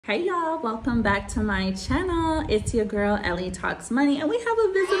Hey y'all, welcome back to my channel. It's your girl Ellie Talks Money, and we have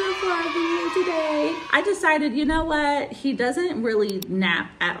a visitor for our video today. I decided, you know what, he doesn't really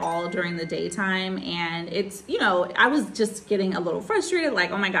nap at all during the daytime, and it's, I was just getting a little frustrated,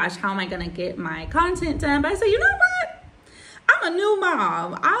 like, oh my gosh, how am I gonna get my content done? But I said, you know what, I'm a new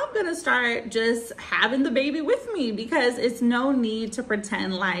mom. I'm gonna start just having the baby with me, because it's no need to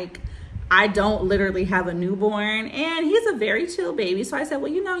pretend like I don't literally have a newborn, and he's a very chill baby. So I said,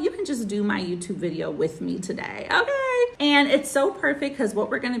 well, you can just do my YouTube video with me today, okay? And it's so perfect because what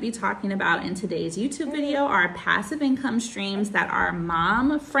we're gonna be talking about in today's YouTube video are passive income streams that are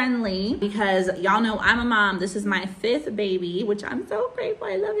mom friendly, because y'all know I'm a mom. This is my 5th baby, which I'm so grateful.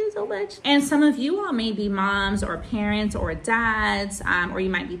 I love you so much. And some of you all may be moms or parents or dads, or you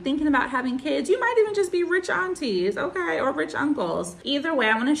might be thinking about having kids. You might even just be rich aunties, okay, or rich uncles. Either way,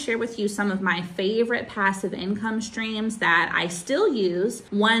 I wanna share with you some of my favorite passive income streams that I still use,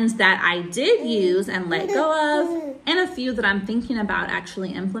 ones that I did use and let go of, and a few that I'm thinking about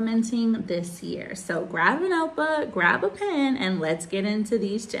actually implementing this year. So grab a notebook, grab a pen, and let's get into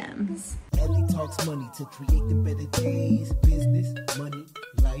these gems. Ellie talks money to create the better days, business, money,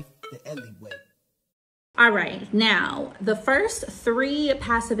 life, the Ellie way. All right, now the first 3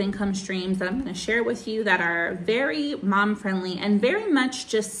 passive income streams that I'm going to share with you that are very mom friendly and very much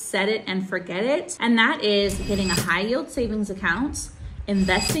just set it and forget it. And that is getting a high yield savings account,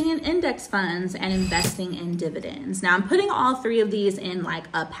 investing in index funds, and investing in dividends. Now I'm putting all 3 of these in like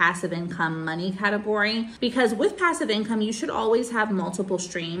a passive income money category, because with passive income, you should always have multiple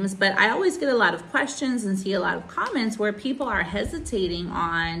streams. But I always get a lot of questions and see a lot of comments where people are hesitating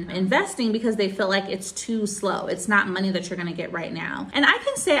on investing because they feel like it's too slow. It's not money that you're gonna get right now. And I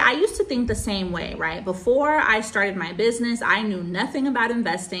can say I used to think the same way, right? Before I started my business, I knew nothing about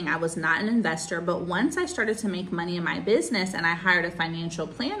investing. I was not an investor. But once I started to make money in my business and I hired a financial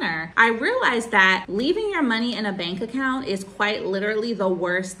planner, I realized that leaving your money in a bank account is quite literally the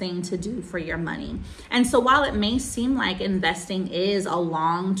worst thing to do for your money. And so while it may seem like investing is a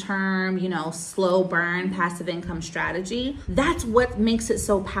long-term, slow burn passive income strategy, that's what makes it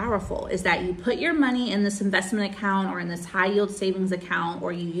so powerful, is that you put your money in this investment account or in this high yield savings account,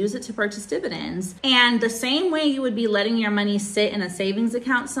 or you use it to purchase dividends. And the same way you would be letting your money sit in a savings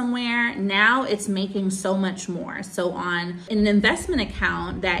account somewhere, now it's making so much more. So on an investment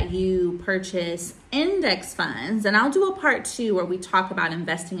account that you purchase index funds, and I'll do a part 2 where we talk about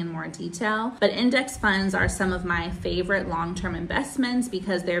investing in more detail, but index funds are some of my favorite long-term investments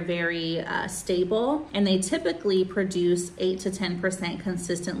because they're very stable, and they typically produce 8 to 10%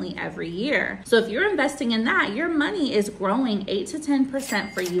 consistently every year. So if you're investing in that, your money is growing 8 to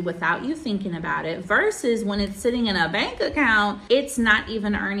 10% for you without you thinking about it, versus when it's sitting in a bank account, it's not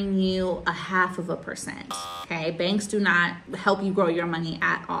even earning you 0.5%. Okay, banks do not help you grow your money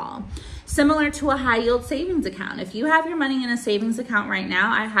at all. Similar to a high yield savings account. If you have your money in a savings account right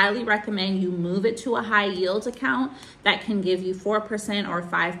now, I highly recommend you move it to a high yield account that can give you 4% or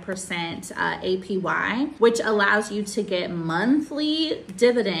 5% APY, which allows you to get monthly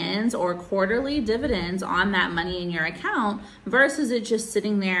dividends or quarterly dividends on that money in your account, versus it just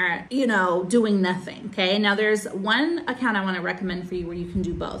sitting there, doing nothing. Okay, now there's one account I want to recommend for you where you can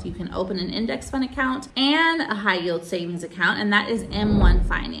do both. You can open an index fund account and a high yield savings account, and that is M1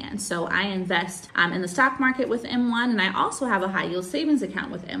 Finance. So I invest in the stock market with M1, and I also have a high yield savings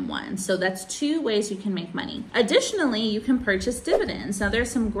account with M1. So that's 2 ways you can make money. Additionally, you can purchase dividends. Now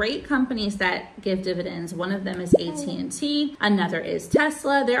there's some great companies that give dividends. One of them is AT&T, another is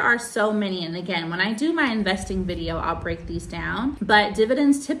Tesla. There are so many. And again, when I do my investing video, I'll break these down, but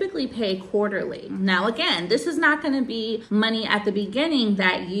dividends typically pay quarterly. Now again, this is not going to be money at the beginning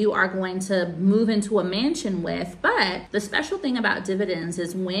that you are going to move into a mansion with, but the special thing about dividends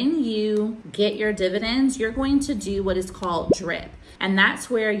is when you get your dividends, you're going to do what is called DRIP. And that's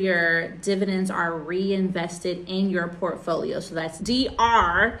where your dividends are reinvested in your portfolio. So that's DRIP,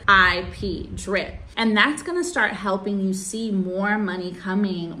 DRIP. And that's going to start helping you see more money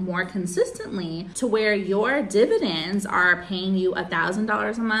coming more consistently, to where your dividends are paying you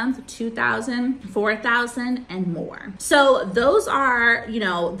 $1,000 a month, $2,000, $4,000, and more. So those are,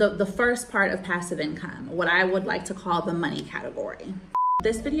 the first part of passive income, what I would like to call the money category.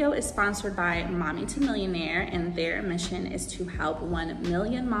 This video is sponsored by Mommy to Millionaire, and their mission is to help 1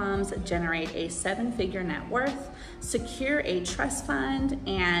 million moms generate a 7-figure net worth, secure a trust fund,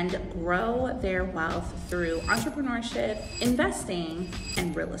 and grow their wealth through entrepreneurship, investing,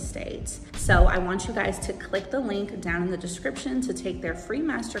 and real estate. So I want you guys to click the link down in the description to take their free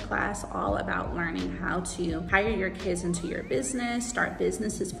masterclass all about learning how to hire your kids into your business, start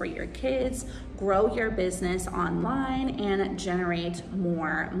businesses for your kids, grow your business online and generate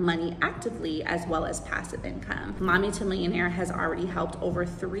more money actively as well as passive income. Mommy to Millionaire has already helped over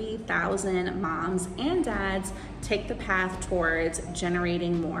 3,000 moms and dads take the path towards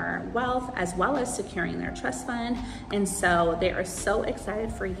generating more wealth as well as securing their trust fund. And so they are so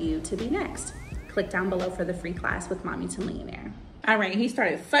excited for you to be next. Click down below for the free class with Mommy to Millionaire. All right, he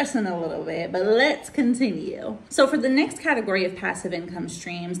started fussing a little bit, but let's continue. So for the next category of passive income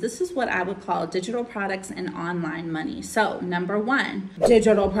streams, this is what I would call digital products and online money. So number one,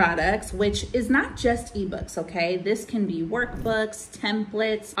 digital products, which is not just ebooks, okay? This can be workbooks,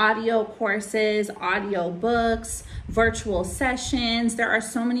 templates, audio courses, audio books, virtual sessions. There are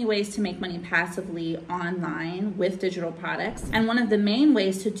so many ways to make money passively online with digital products. And one of the main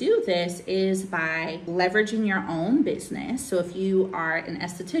ways to do this is by leveraging your own business. So if you are an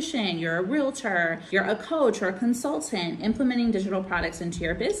esthetician, you're a realtor, you're a coach or a consultant, implementing digital products into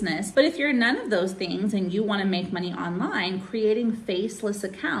your business. But if you're none of those things and you want to make money online, creating faceless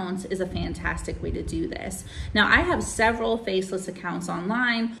accounts is a fantastic way to do this. Now, I have several faceless accounts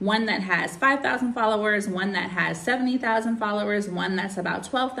online, one that has 5,000 followers, one that has 70,000 followers, one that's about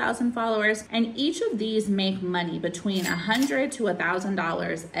 12,000 followers, and each of these make money between $100 to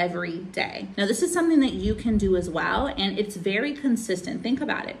 $1,000 every day. Now, this is something that you can do as well, and it's very consistent. Think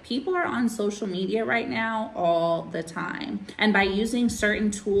about it. People are on social media right now all the time. And by using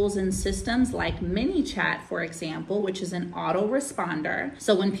certain tools and systems like ManyChat, for example, which is an autoresponder.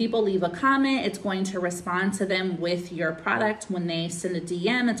 So when people leave a comment, it's going to respond to them with your product. When they send a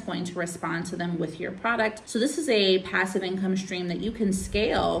DM, it's going to respond to them with your product. So this is a passive income stream that you can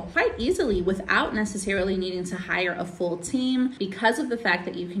scale quite easily without necessarily needing to hire a full team because of the fact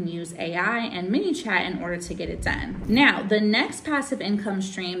that you can use AI and ManyChat in order to get it done. Now, the next passive income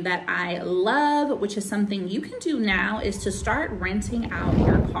stream that I love, which is something you can do now, is to start renting out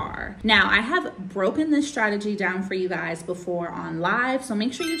your car. Now, I have broken this strategy down for you guys before on live, so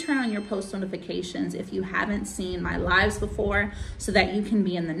make sure you turn on your post notifications if you haven't seen my lives before so that you can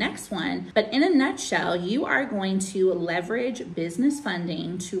be in the next one. But in a nutshell, you are going to leverage business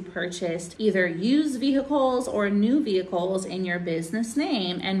funding to purchase either used vehicles or new vehicles in your business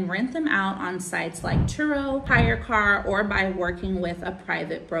name and rent them out on sites like Turo, Hire Car, or by working with a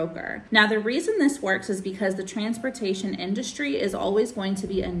private broker. Now, the reason this works is because the transportation industry is always going to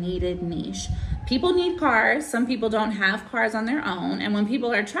be a needed niche. People need cars. Some people don't have cars on their own. And when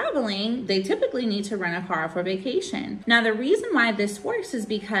people are traveling, they typically need to rent a car for vacation. Now, the reason why this works is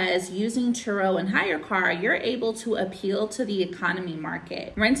because using Turo and Hire Car, you're able to appeal to the economy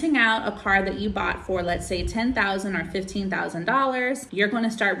market. Renting out a car that you bought for, let's say, $10,000 or $15,000, you're going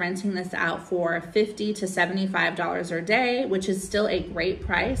to start renting this out for $50 to $75 a day, which is still a great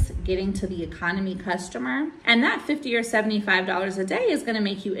price getting to the economy customer. And that $50 or $75 a day is going to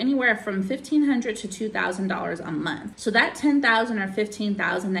make you anywhere from $1,500 to $2,000 a month. So that $10,000 or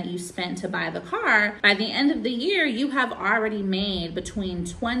 $15,000 that you spent to buy the car, by the end of the year, you have already made between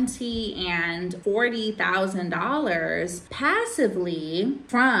 $20,000 and $40,000 passively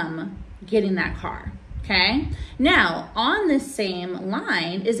from getting that car. Okay. Now, on this same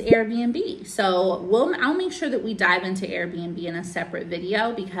line is Airbnb. So I'll make sure that we dive into Airbnb in a separate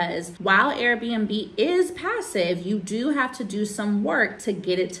video, because while Airbnb is passive, you do have to do some work to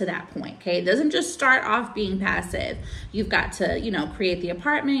get it to that point. Okay. It doesn't just start off being passive. You've got to, create the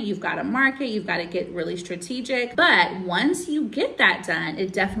apartment, you've got to market, you've got to get really strategic. But once you get that done,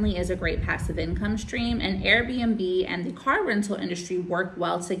 it definitely is a great passive income stream. And Airbnb and the car rental industry work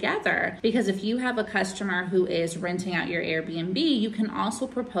well together, because if you have a customer who is renting out your Airbnb, you can also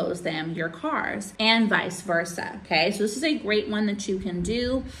propose them your cars and vice versa. Okay, so this is a great one that you can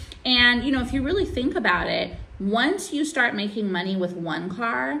do. And if you really think about it, once you start making money with one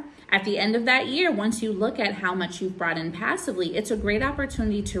car, at the end of that year, once you look at how much you've brought in passively, it's a great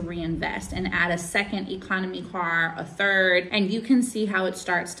opportunity to reinvest and add a second economy car, a third, and you can see how it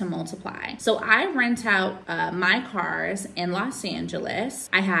starts to multiply. So I rent out my cars in Los Angeles.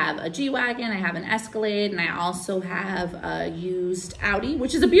 I have a G-Wagon, I have an Escalade, and I also have a used Audi,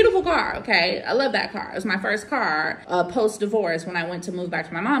 which is a beautiful car, okay? I love that car. It was my first car post-divorce when I went to move back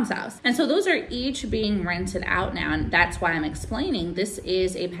to my mom's house. And so those are each being rented out now, and that's why I'm explaining this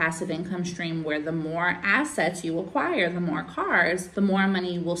is a passive income stream where the more assets you acquire, the more cars, the more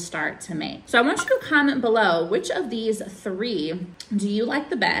money you will start to make. So I want you to comment below, which of these three do you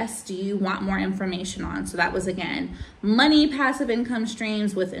like the best? Do you want more information on? So that was, again, money passive income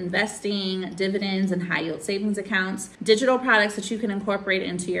streams with investing, dividends, and high yield savings accounts, digital products that you can incorporate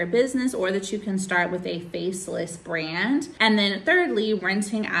into your business or that you can start with a faceless brand. And then thirdly,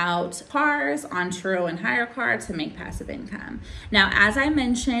 renting out cars on Turo and Hire Car to make passive income. Now, as I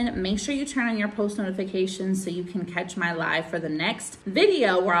mentioned watching. Make sure you turn on your post notifications so you can catch my live for the next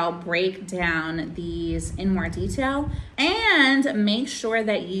video where I'll break down these in more detail. And make sure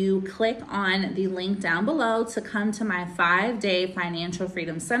that you click on the link down below to come to my 5-day Financial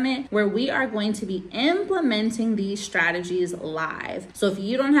Freedom Summit, where we are going to be implementing these strategies live. So if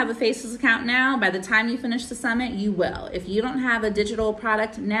you don't have a Faceless account now, by the time you finish the summit, you will. If you don't have a digital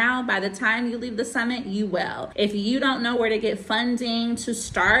product now, by the time you leave the summit, you will. If you don't know where to get funding to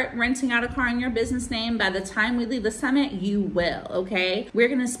start renting out a car in your business name, by the time we leave the summit, you will, okay? We're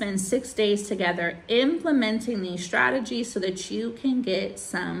gonna spend 6 days together implementing these strategies so that you can get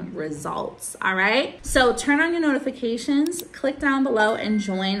some results, all right? So turn on your notifications, click down below and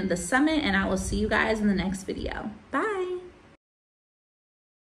join the summit, and I will see you guys in the next video. Bye.